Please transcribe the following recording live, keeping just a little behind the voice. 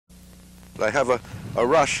but I have a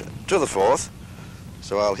rush to the fourth,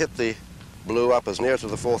 so I'll hit the blue up as near to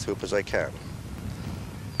the fourth hoop as I can.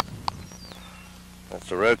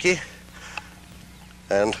 That's a Croquet.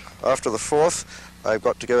 And after the fourth, I've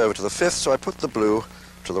got to go over to the fifth, so I put the blue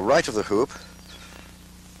to the right of the hoop,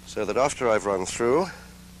 so that after I've run through,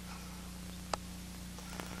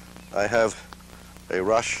 I have a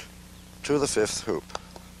rush to the fifth hoop.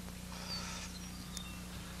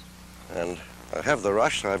 And I have the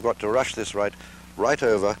rush, so I've got to rush this right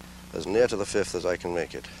over as near to the fifth as I can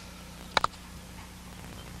make it.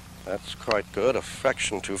 That's quite good, a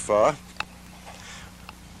fraction too far.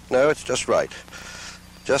 No, it's just right.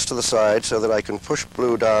 Just to the side so that I can push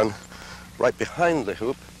blue down right behind the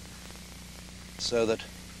hoop, so that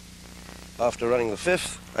after running the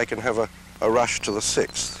fifth, I can have a rush to the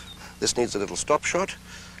sixth. This needs a little stop shot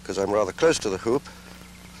because I'm rather close to the hoop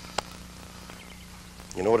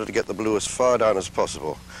in order to get the blue as far down as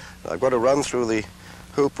possible. Now, I've got to run through the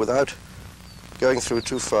hoop without going through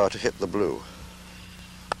too far to hit the blue.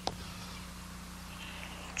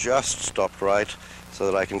 Just stopped right so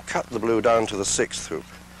that I can cut the blue down to the sixth hoop.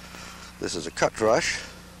 This is a cut rush.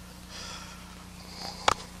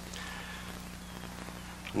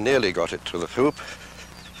 Nearly got it to the hoop.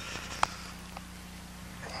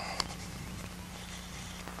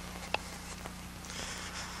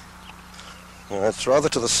 Now, it's rather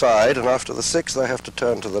to the side, and after the sixth I have to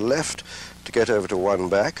turn to the left to get over to one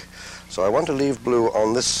back. So I want to leave blue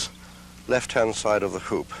on this left-hand side of the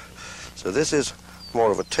hoop. So this is more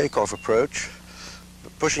of a take-off approach,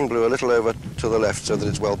 pushing blue a little over to the left so that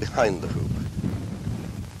it's well behind the hoop.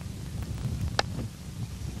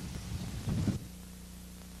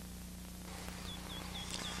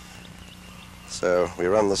 So we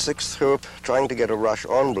run the sixth hoop, trying to get a rush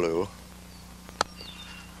on blue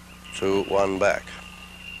to one back.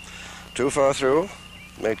 Too far through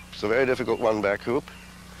makes a very difficult one back hoop.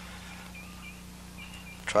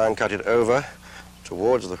 Try and cut it over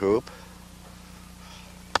towards the hoop.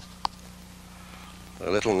 A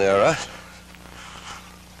little nearer.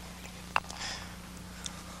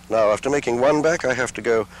 Now, after making one back, I have to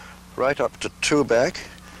go right up to two back,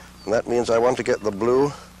 and that means I want to get the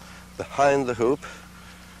blue behind the hoop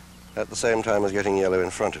at the same time as getting yellow in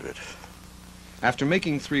front of it. After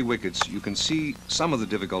making 3 wickets, you can see some of the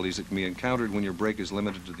difficulties that can be encountered when your break is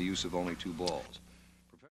limited to the use of only 2 balls.